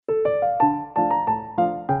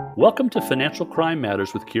Welcome to Financial Crime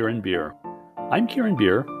Matters with Kieran Beer. I'm Kieran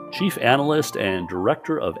Beer, Chief Analyst and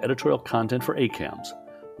Director of Editorial Content for ACAMS,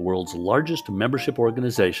 the world's largest membership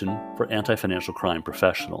organization for anti-financial crime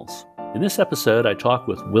professionals. In this episode, I talk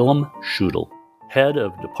with Willem Schudel, Head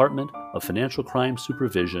of Department of Financial Crime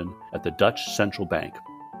Supervision at the Dutch Central Bank.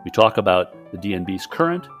 We talk about the DNB's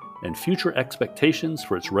current and future expectations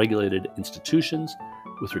for its regulated institutions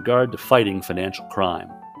with regard to fighting financial crime.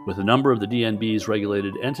 With a number of the DNB's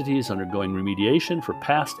regulated entities undergoing remediation for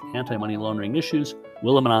past anti-money laundering issues,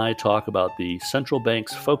 Willem and I talk about the central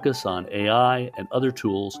bank's focus on AI and other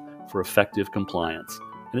tools for effective compliance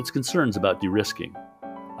and its concerns about de-risking.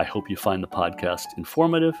 I hope you find the podcast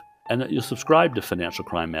informative and that you'll subscribe to Financial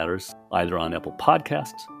Crime Matters either on Apple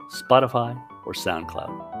Podcasts, Spotify, or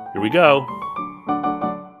SoundCloud. Here we go.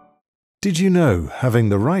 Did you know having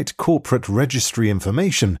the right corporate registry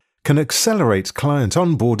information can accelerate client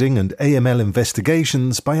onboarding and AML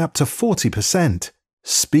investigations by up to 40%.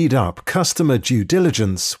 Speed up customer due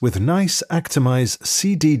diligence with NICE Actimize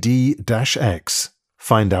CDD-X.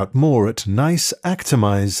 Find out more at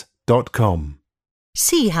niceactimize.com.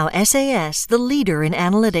 See how SAS, the leader in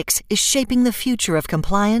analytics, is shaping the future of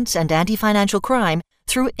compliance and anti-financial crime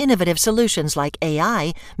through innovative solutions like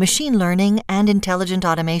AI, machine learning, and intelligent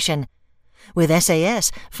automation. With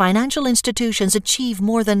SAS, financial institutions achieve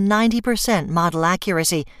more than 90% model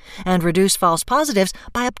accuracy and reduce false positives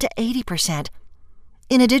by up to 80%.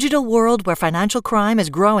 In a digital world where financial crime is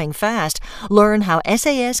growing fast, learn how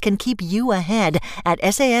SAS can keep you ahead at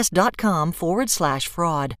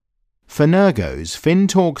sas.com/fraud. Fenergo's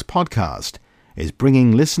FinTalks podcast is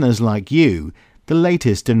bringing listeners like you the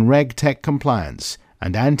latest in RegTech compliance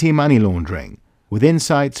and anti-money laundering, with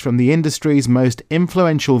insights from the industry's most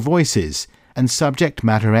influential voices and subject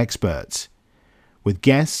matter experts. With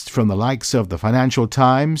guests from the likes of the Financial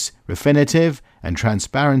Times, Refinitiv, and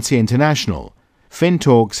Transparency International,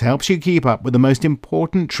 FinTalks helps you keep up with the most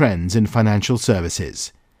important trends in financial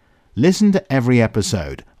services. Listen to every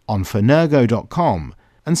episode on fenergo.com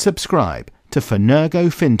and subscribe to Fenergo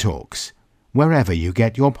FinTalks, wherever you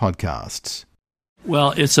get your podcasts.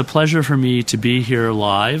 Well, it's a pleasure for me to be here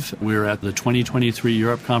live. We're at the 2023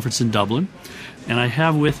 Europe Conference in Dublin, and I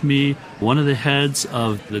have with me one of the heads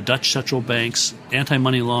of the Dutch Central Bank's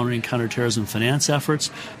anti-money laundering, counterterrorism finance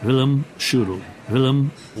efforts, Willem Schudel.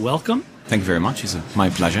 Willem, welcome. Thank you very much. It's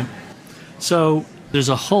my pleasure. So there's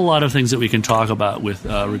a whole lot of things that we can talk about with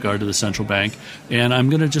regard to the central bank, and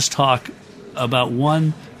I'm going to just talk about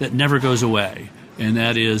one that never goes away, and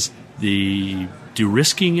that is the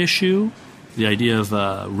de-risking issue, the idea of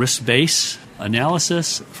risk-based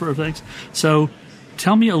analysis for things. So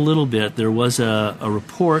tell me a little bit. There was a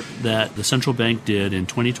report that the central bank did in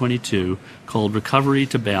 2022 called Recovery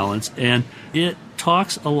to Balance, and it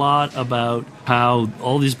talks a lot about how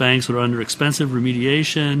all these banks that are under expensive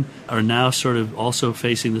remediation are now sort of also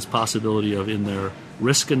facing this possibility of, in their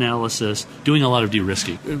risk analysis, doing a lot of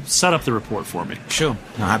de-risking. Set up the report for me. Sure.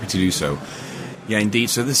 I'm happy to do so. Yeah, indeed.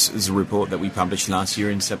 So this is a report that we published last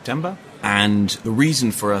year in September. And the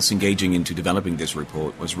reason for us engaging into developing this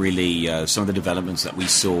report was really some of the developments that we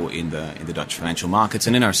saw in the Dutch financial markets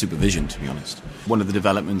and in our supervision, to be honest. One of the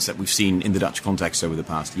developments that we've seen in the Dutch context over the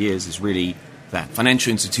past years is really that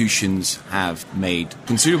financial institutions have made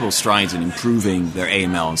considerable strides in improving their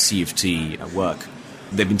AML and CFT work.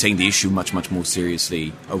 They've been taking the issue much, much more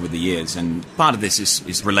seriously over the years. And part of this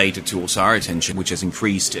is related to also our attention, which has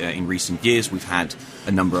increased in recent years. We've had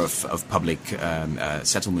a number of public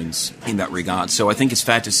settlements in that regard. So I think it's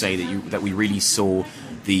fair to say that we really saw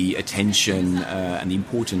the attention and the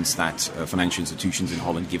importance that financial institutions in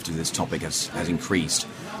Holland give to this topic has increased.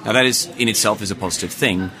 Now, that is in itself is a positive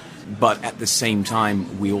thing. But at the same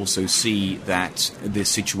time, we also see that this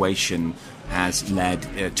situation has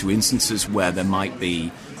led to instances where there might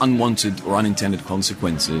be unwanted or unintended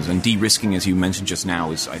consequences. And de-risking, as you mentioned just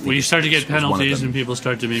now, is, I think... When you start to get penalties and people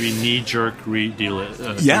start to maybe knee-jerk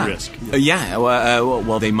de-risk.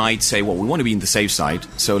 Well, they might say, well, we want to be in the safe side,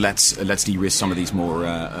 so let's de-risk some of these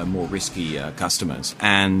more risky customers.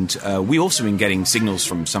 And we also been getting signals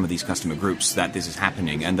from some of these customer groups that this is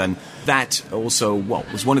happening. And then that also,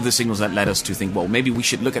 was one of the signals that led us to think, well, maybe we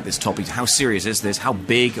should look at this topic. How serious is this? How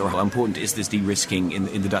big or how important is this de-risking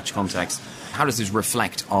in the Dutch context? How does this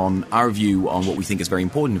reflect on our view on what we think is very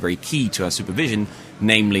important, very key to our supervision,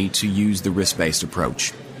 namely to use the risk-based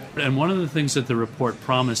approach? And one of the things that the report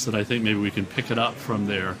promised that I think maybe we can pick it up from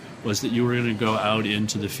there was that you were going to go out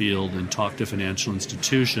into the field and talk to financial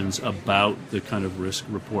institutions about the kind of risk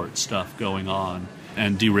report stuff going on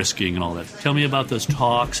and de-risking and all that. Tell me about those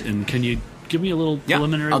talks, and can you give me a little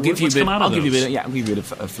preliminary. I'll give you a bit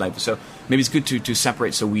of flavor. So maybe it's good to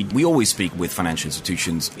separate. So we always speak with financial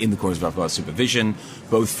institutions in the course of our supervision,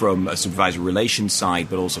 both from a supervisory relations side,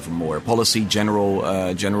 but also from more policy, general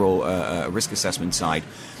risk assessment side.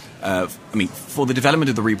 For the development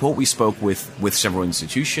of the report, we spoke with several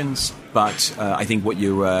institutions, but I think what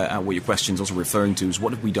your question is also referring to is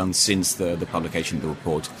what have we done since the publication of the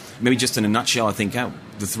report. Maybe just in a nutshell, I think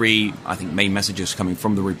the three main messages coming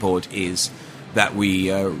from the report is that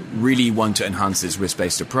we really want to enhance this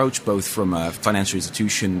risk-based approach, both from a financial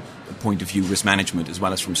institution point of view, risk management, as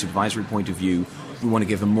well as from supervisory point of view. We want to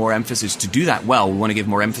give more emphasis to do that well. We want to give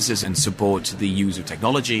more emphasis and support the use of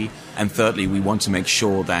technology. And thirdly, we want to make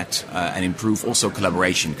sure that and improve also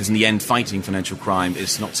collaboration, because in the end, fighting financial crime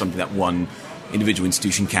is not something that one individual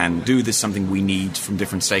institution can do. This is something we need from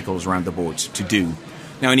different stakeholders around the board to do.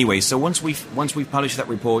 Now, anyway, so once we've published that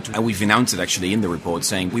report, and we've announced it actually in the report,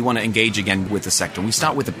 saying we want to engage again with the sector. We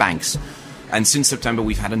start with the banks. And since September,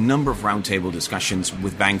 we've had a number of roundtable discussions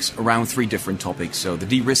with banks around three different topics. So the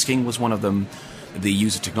de-risking was one of them, the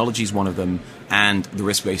use of technology is one of them, and the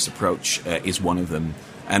risk-based approach is one of them.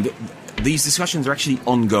 And these discussions are actually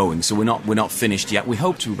ongoing, so we're not finished yet. We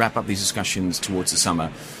hope to wrap up these discussions towards the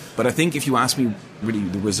summer. But I think if you ask me really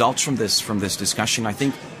the results from this discussion, I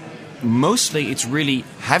think mostly it's really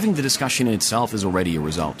having the discussion in itself is already a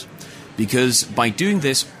result. Because by doing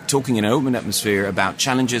this, talking in an open atmosphere about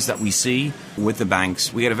challenges that we see with the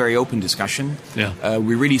banks, we had a very open discussion. Yeah.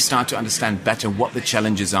 We really start to understand better what the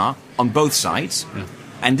challenges are on both sides. Yeah.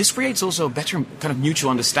 And this creates also a better kind of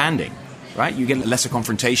mutual understanding, right? You get lesser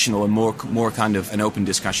confrontational and more kind of an open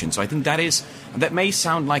discussion. So I think that may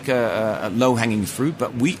sound like a low-hanging fruit,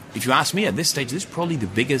 but if you ask me at this stage, this is probably the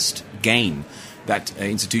biggest gain, that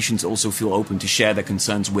institutions also feel open to share their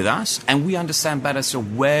concerns with us, and we understand better. So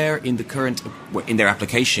where in their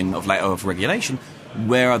application of regulation,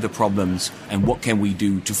 where are the problems, and what can we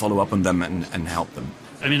do to follow up on them and help them?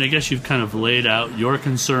 I mean, I guess you've kind of laid out your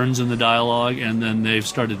concerns in the dialogue, and then they've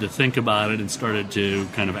started to think about it and started to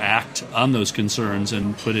kind of act on those concerns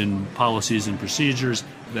and put in policies and procedures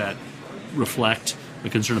that reflect the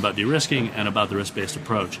concern about de-risking and about the risk-based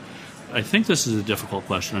approach. I think this is a difficult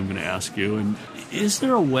question I'm going to ask you. And is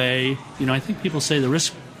there a way, I think people say the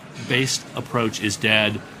risk-based approach is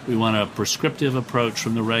dead. We want a prescriptive approach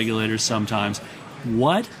from the regulators sometimes.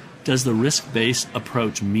 What does the risk-based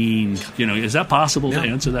approach mean? Is that possible to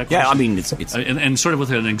answer that question? Yeah, I mean, it's and sort of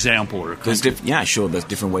with an example or a there's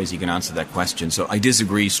different ways you can answer that question. So I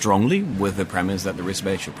disagree strongly with the premise that the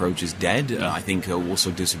risk-based approach is dead. I think I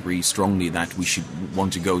also disagree strongly that we should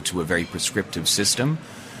want to go to a very prescriptive system.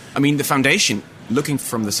 I mean, the foundation, looking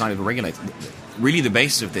from the side of the regulator, really the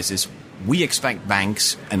basis of this is we expect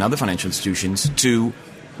banks and other financial institutions to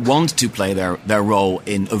want to play their role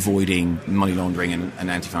in avoiding money laundering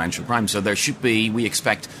and anti-financial crime. So there should be, we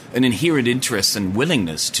expect, an inherent interest and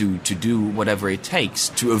willingness to do whatever it takes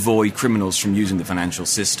to avoid criminals from using the financial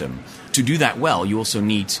system. To do that well,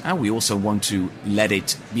 we also want to let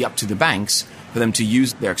it be up to the banks for them to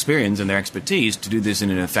use their experience and their expertise to do this in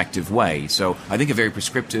an effective way. So I think a very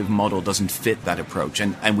prescriptive model doesn't fit that approach,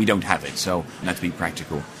 and we don't have it, so let's be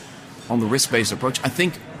practical. On the risk-based approach, I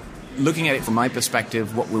think, looking at it from my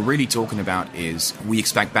perspective, what we're really talking about is we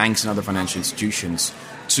expect banks and other financial institutions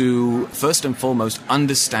to, first and foremost,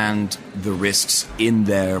 understand the risks in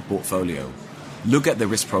their portfolio. Look at the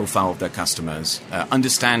risk profile of their customers,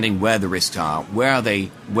 understanding where the risks are, where the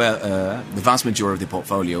vast majority of the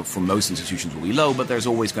portfolio from most institutions will be low, but there's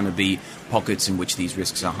always going to be pockets in which these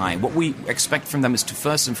risks are high. What we expect from them is to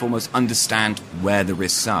first and foremost understand where the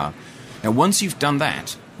risks are. Now, once you've done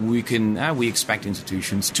that, we expect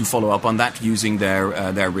institutions to follow up on that using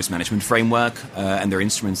their risk management framework and their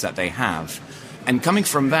instruments that they have. And coming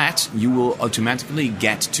from that, you will automatically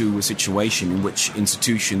get to a situation in which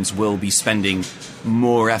institutions will be spending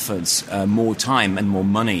more efforts, more time and more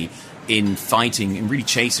money in fighting and really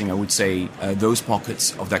chasing, I would say, those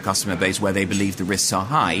pockets of their customer base where they believe the risks are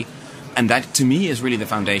high. And that, to me, is really the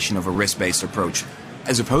foundation of a risk-based approach.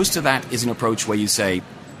 As opposed to that is an approach where you say,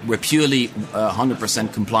 we're purely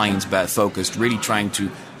 100% compliance-focused, really trying to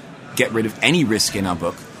get rid of any risk in our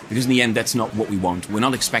book. Because in the end, that's not what we want. We're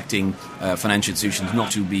not expecting financial institutions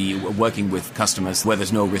not to be working with customers where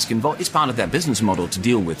there's no risk involved. It's part of their business model to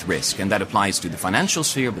deal with risk. And that applies to the financial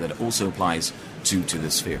sphere, but that also applies to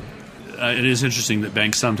the sphere. It is interesting that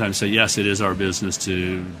banks sometimes say, yes, it is our business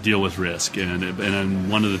to deal with risk.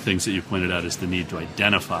 And one of the things that you pointed out is the need to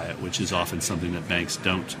identify it, which is often something that banks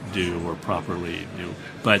don't do or properly do.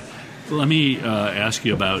 But let me ask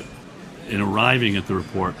you about, in arriving at the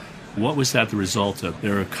report, what was that the result of?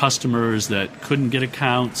 There are customers that couldn't get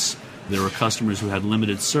accounts. There were customers who had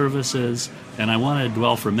limited services. And I want to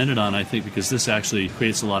dwell for a minute on, I think, because this actually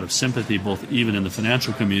creates a lot of sympathy, both even in the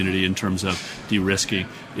financial community in terms of de-risking,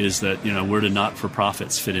 is that, where do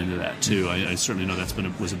not-for-profits fit into that, too? I certainly know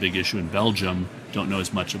was a big issue in Belgium. Don't know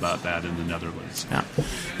as much about that in the Netherlands.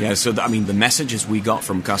 Yeah. So, the messages we got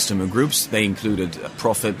from customer groups, they included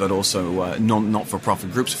profit, but also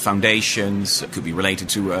not-for-profit groups, foundations, could be related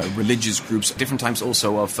to religious groups, different types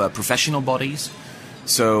also of professional bodies.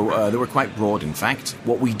 So they were quite broad, in fact.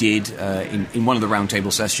 What we did in one of the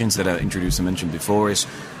roundtable sessions that I introduced and mentioned before is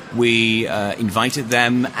we invited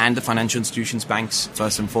them and the financial institutions, banks,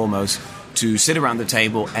 first and foremost, to sit around the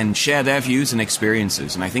table and share their views and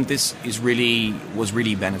experiences. And I think this was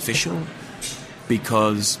really beneficial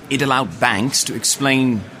because it allowed banks to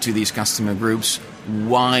explain to these customer groups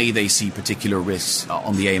why they see particular risks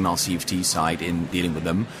on the AML CFT side in dealing with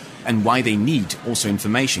them, and why they need also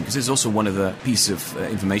information. Because this is also one of the pieces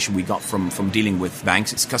of information we got from dealing with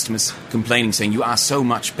banks. It's customers complaining, saying, you ask so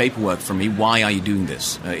much paperwork from me, why are you doing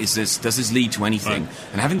this? Does this lead to anything? Right.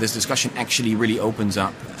 And having this discussion actually really opens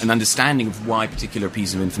up an understanding of why particular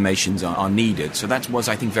pieces of information are needed. So that was,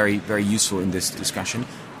 I think, very, very useful in this discussion.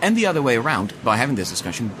 And the other way around, by having this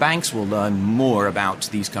discussion, banks will learn more about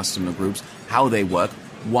these customer groups, how they work,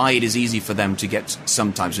 why it is easy for them to get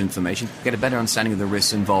some types of information, get a better understanding of the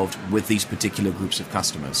risks involved with these particular groups of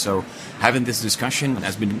customers. So having this discussion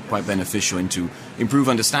has been quite beneficial into improve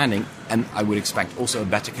understanding, and I would expect also a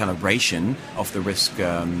better calibration of the risk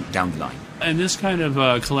down the line. And this kind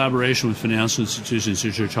of collaboration with financial institutions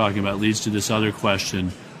that you're talking about leads to this other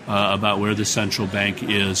question about where the central bank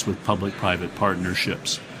is with public-private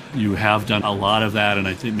partnerships. You have done a lot of that, and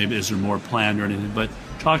I think maybe is there more planned or anything, but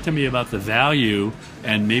talk to me about the value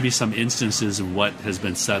and maybe some instances of what has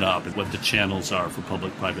been set up and what the channels are for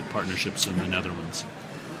public-private partnerships in the Netherlands.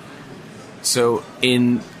 So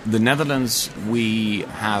in the Netherlands, we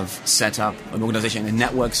have set up an organization, a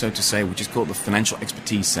network, so to say, which is called the Financial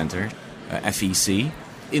Expertise Center, FEC.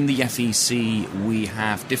 In the FEC, we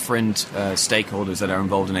have different stakeholders that are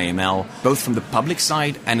involved in AML, both from the public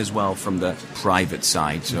side and as well from the private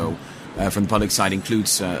side. So from the public side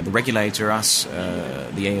includes the regulator, us,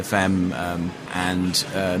 the AFM,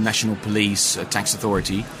 and National Police, Tax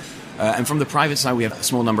Authority. And from the private side, we have a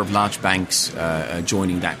small number of large banks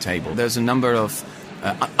joining that table. There's a number of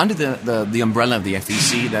under the umbrella of the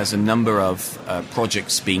FEC, there's a number of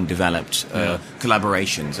projects being developed,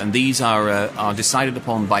 collaborations, and these are decided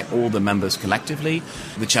upon by all the members collectively.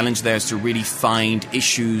 The challenge there is to really find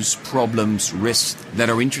issues, problems, risks that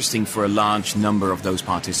are interesting for a large number of those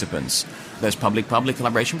participants. There's public-public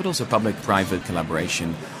collaboration, but also public-private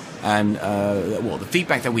collaboration. And the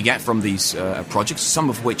feedback that we get from these projects, some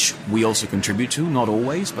of which we also contribute to, not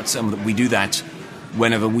always, but some that we do that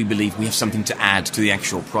whenever we believe we have something to add to the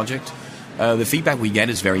actual project. The feedback we get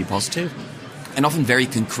is very positive and often very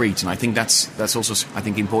concrete. And I think that's also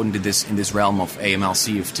important in this realm of AML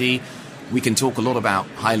CFT. We can talk a lot about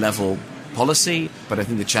high-level policy, but I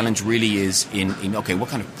think the challenge really is in what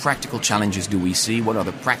kind of practical challenges do we see? What are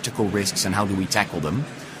the practical risks and how do we tackle them?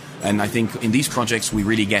 And I think in these projects we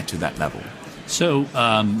really get to that level. So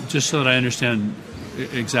just so that I understand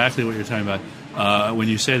exactly what you're talking about, when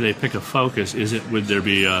you say they pick a focus, would there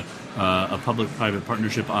be a public-private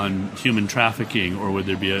partnership on human trafficking, or would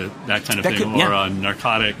there be that kind of thing, or on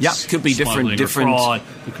narcotics? Yeah, could be different fraud,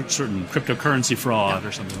 certain cryptocurrency fraud,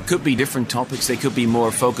 or something. Could be different topics. They could be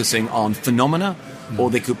more focusing on phenomena, or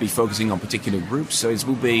they could be focusing on particular groups. So it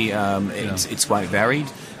will be it's quite varied.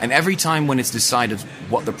 And every time when it's decided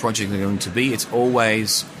what the project is going to be, it's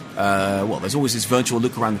always. There's always this virtual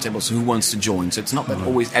look around the table, so who wants to join? So it's not that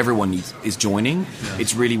always everyone is joining. Yeah.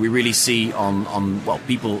 It's really, we really see on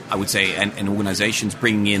people, I would say, and organizations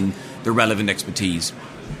bringing in the relevant expertise.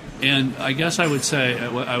 And I guess I would say,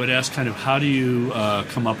 I would ask kind of how do you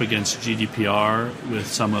come up against GDPR with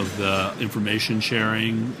some of the information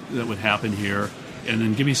sharing that would happen here? And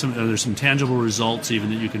then give me there's some tangible results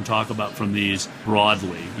even that you can talk about from these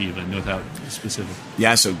broadly, even without specific.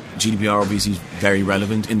 Yeah, so GDPR obviously is very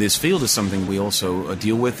relevant in this field. Is something we also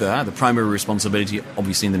deal with. The primary responsibility,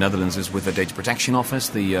 obviously, in the Netherlands is with the Data Protection Office,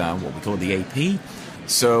 the what we call the AP.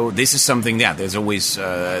 So this is something, there's always,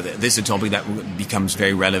 this is a topic that becomes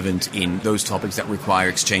very relevant in those topics that require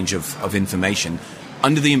exchange of information.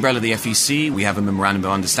 Under the umbrella of the FEC, we have a memorandum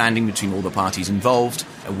of understanding between all the parties involved.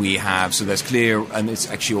 So there's clear, and it's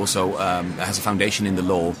actually also has a foundation in the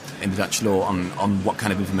law, in the Dutch law, on what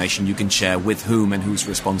kind of information you can share with whom and who's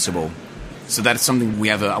responsible. So that's something we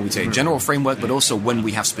have, I would say, a general framework, but also when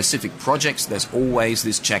we have specific projects, there's always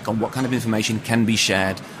this check on what kind of information can be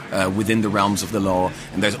shared within the realms of the law.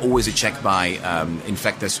 And there's always a check by, in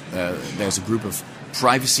fact, there's a group of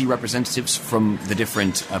privacy representatives from the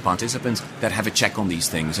different participants that have a check on these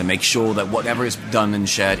things and make sure that whatever is done and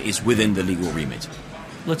shared is within the legal remit.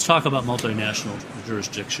 Let's talk about multinational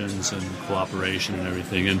jurisdictions and cooperation and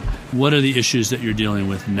everything. And what are the issues that you're dealing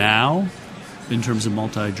with now in terms of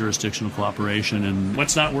multi-jurisdictional cooperation, and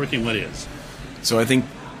what's not working, what is? So I think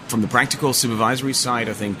from the practical supervisory side,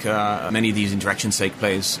 I think many of these interactions take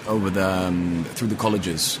place through the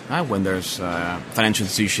colleges when there's financial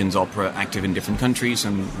institutions active in different countries,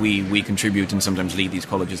 and we contribute and sometimes lead these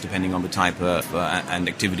colleges depending on the type of and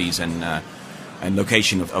activities and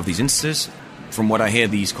location of these instances. From what I hear,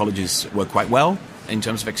 these colleges work quite well in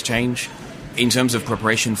terms of exchange. In terms of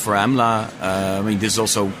preparation for AMLA, this is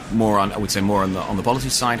also more on the policy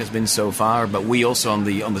side has been so far, but we also on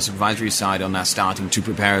the supervisory side are now starting to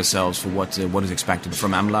prepare ourselves for what is expected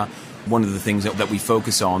from AMLA. One of the things that we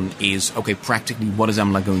focus on is, practically what is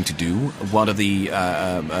AMLA going to do? What are the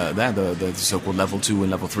so-called level 2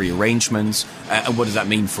 and level 3 arrangements? And what does that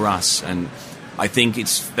mean for us? And I think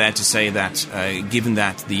it's fair to say that given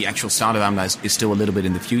that the actual start of AMLA is still a little bit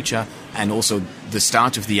in the future, and also the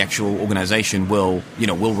start of the actual organization will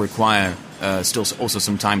require still also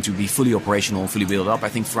some time to be fully operational and fully built up. I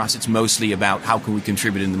think for us it's mostly about how can we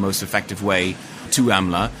contribute in the most effective way to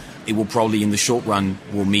AMLA. It will probably in the short run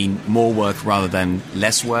will mean more work rather than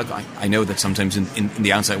less work. I know that sometimes in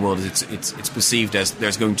the outside world it's perceived as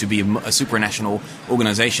there's going to be a supranational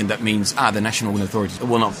organization that means the national authorities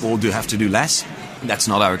will have to do less. That's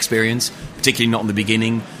not our experience, particularly not in the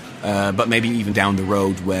beginning. But maybe even down the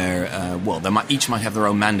road where, they each might have their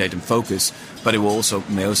own mandate and focus, but it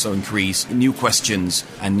may also increase new questions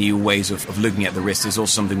and new ways of looking at the risk. There's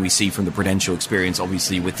also something we see from the prudential experience,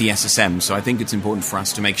 obviously, with the SSM. So I think it's important for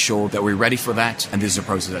us to make sure that we're ready for that, and this is a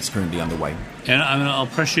process that's currently underway. And I'll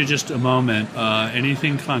press you just a moment.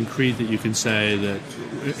 Anything concrete that you can say that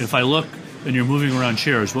if I look and you're moving around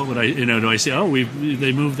chairs, what would do I say,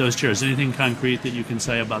 they moved those chairs? Anything concrete that you can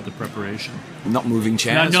say about the preparation? Not moving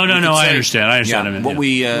chairs? No, I understand. Yeah, what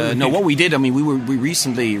we did, we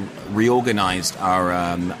recently reorganized our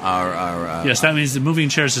yes, that means the moving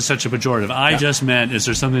chairs is such a pejorative. I just meant, is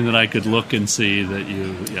there something that I could look and see that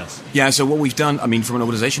yes. Yeah, so what we've done, from an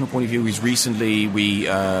organizational point of view, is recently we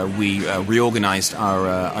reorganized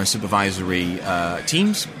our supervisory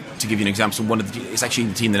teams. To give you an example, it's actually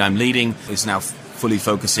the team that I'm leading is now fully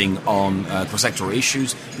focusing on cross-sectoral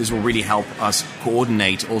issues. This will really help us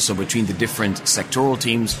coordinate also between the different sectoral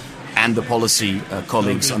teams and the policy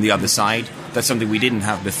colleagues on the other side. That's something we didn't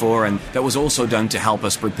have before, and that was also done to help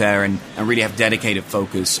us prepare and really have dedicated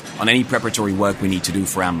focus on any preparatory work we need to do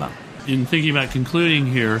for AMLA. In thinking about concluding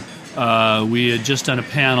here, we had just done a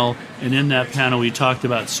panel, and in that panel we talked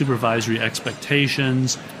about supervisory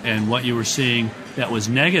expectations and what you were seeing that was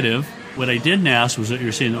negative. What I didn't ask was what you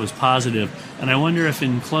were seeing that was positive. And I wonder if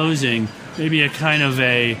in closing, maybe a kind of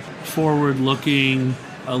a forward-looking,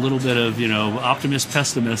 a little bit of,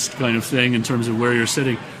 optimist-pessimist kind of thing in terms of where you're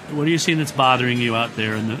sitting. What are you seeing that's bothering you out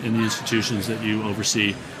there in the institutions that you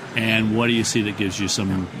oversee? And what do you see that gives you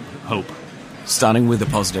some hope? Starting with the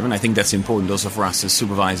positive, and I think that's important also for us as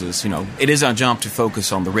supervisors. It is our job to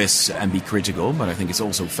focus on the risks and be critical, but I think it's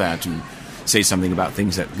also fair to say something about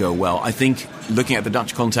things that go well. I think looking at the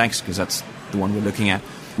Dutch context, because that's the one we're looking at,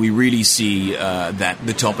 we really see that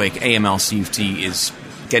the topic AML-CFT is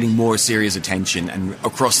getting more serious attention, and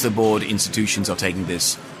across the board institutions are taking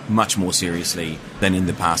this much more seriously than in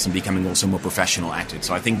the past and becoming also more professional at it.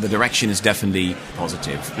 So I think the direction is definitely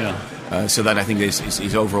positive. Yeah. So that I think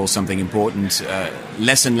is overall something important.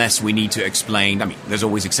 Less and less we need to explain. There's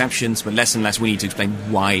always exceptions, but less and less we need to explain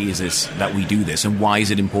why is it that we do this and why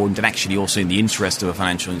is it important and actually also in the interest of a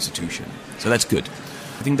financial institution. So that's good.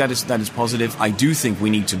 I think that is positive. I do think we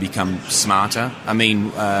need to become smarter.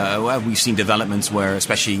 We've seen developments where,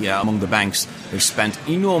 especially among the banks, they've spent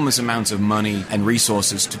enormous amounts of money and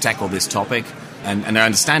resources to tackle this topic. And I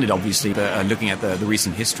understand it, obviously, looking at the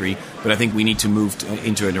recent history, but I think we need to move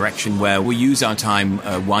into a direction where we use our time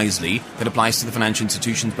wisely. That applies to the financial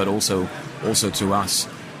institutions, but also to us.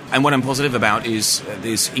 And what I'm positive about is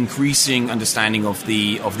this increasing understanding of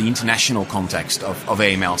the international context of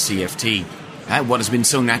AML-CFT. What has been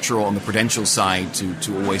so natural on the prudential side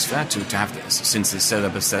to always to have this, since the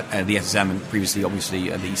setup of the SSM and previously obviously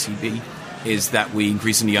the ECB, is that we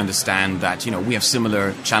increasingly understand that we have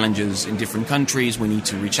similar challenges in different countries. We need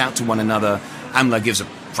to reach out to one another. AMLA gives a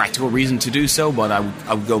practical reason to do so, but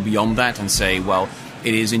I would go beyond that and say, well,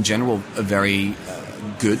 it is in general a very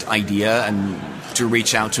good idea and to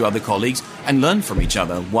reach out to other colleagues and learn from each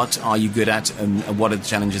other. What are you good at and what are the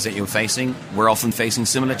challenges that you're facing? We're often facing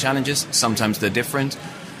similar challenges. Sometimes they're different.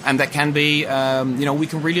 And that can be, we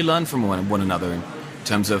can really learn from one another in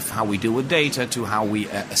terms of how we deal with data, to how we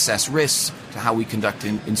assess risks, to how we conduct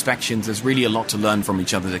inspections. There's really a lot to learn from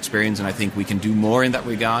each other's experience, and I think we can do more in that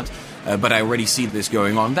regard. But I already see this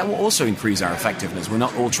going on. That will also increase our effectiveness. We're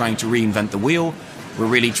not all trying to reinvent the wheel. We're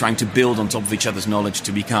really trying to build on top of each other's knowledge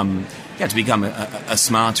to become a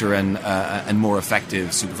smarter and more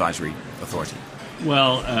effective supervisory authority.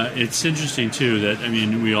 Well, it's interesting, too, that,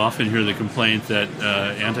 we often hear the complaint that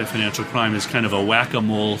anti-financial crime is kind of a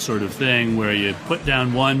whack-a-mole sort of thing where you put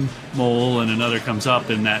down one mole and another comes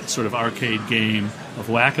up in that sort of arcade game of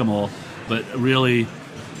whack-a-mole. But really,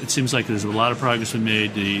 it seems like there's a lot of progress been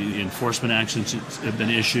made. The enforcement actions have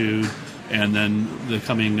been issued, and then the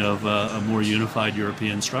coming of a more unified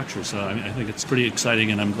European structure. So I think it's pretty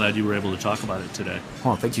exciting, and I'm glad you were able to talk about it today.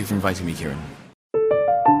 Well, thank you for inviting me, Kieran.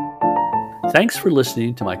 Thanks for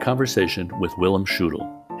listening to my conversation with Willem Schudel,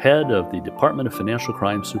 head of the Department of Financial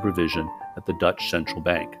Crime Supervision at the Dutch Central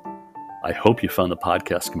Bank. I hope you found the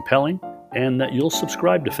podcast compelling and that you'll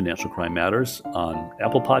subscribe to Financial Crime Matters on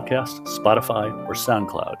Apple Podcasts, Spotify, or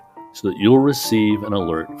SoundCloud so that you'll receive an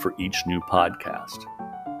alert for each new podcast.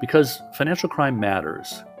 Because financial crime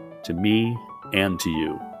matters to me and to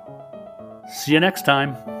you. See you next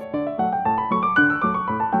time.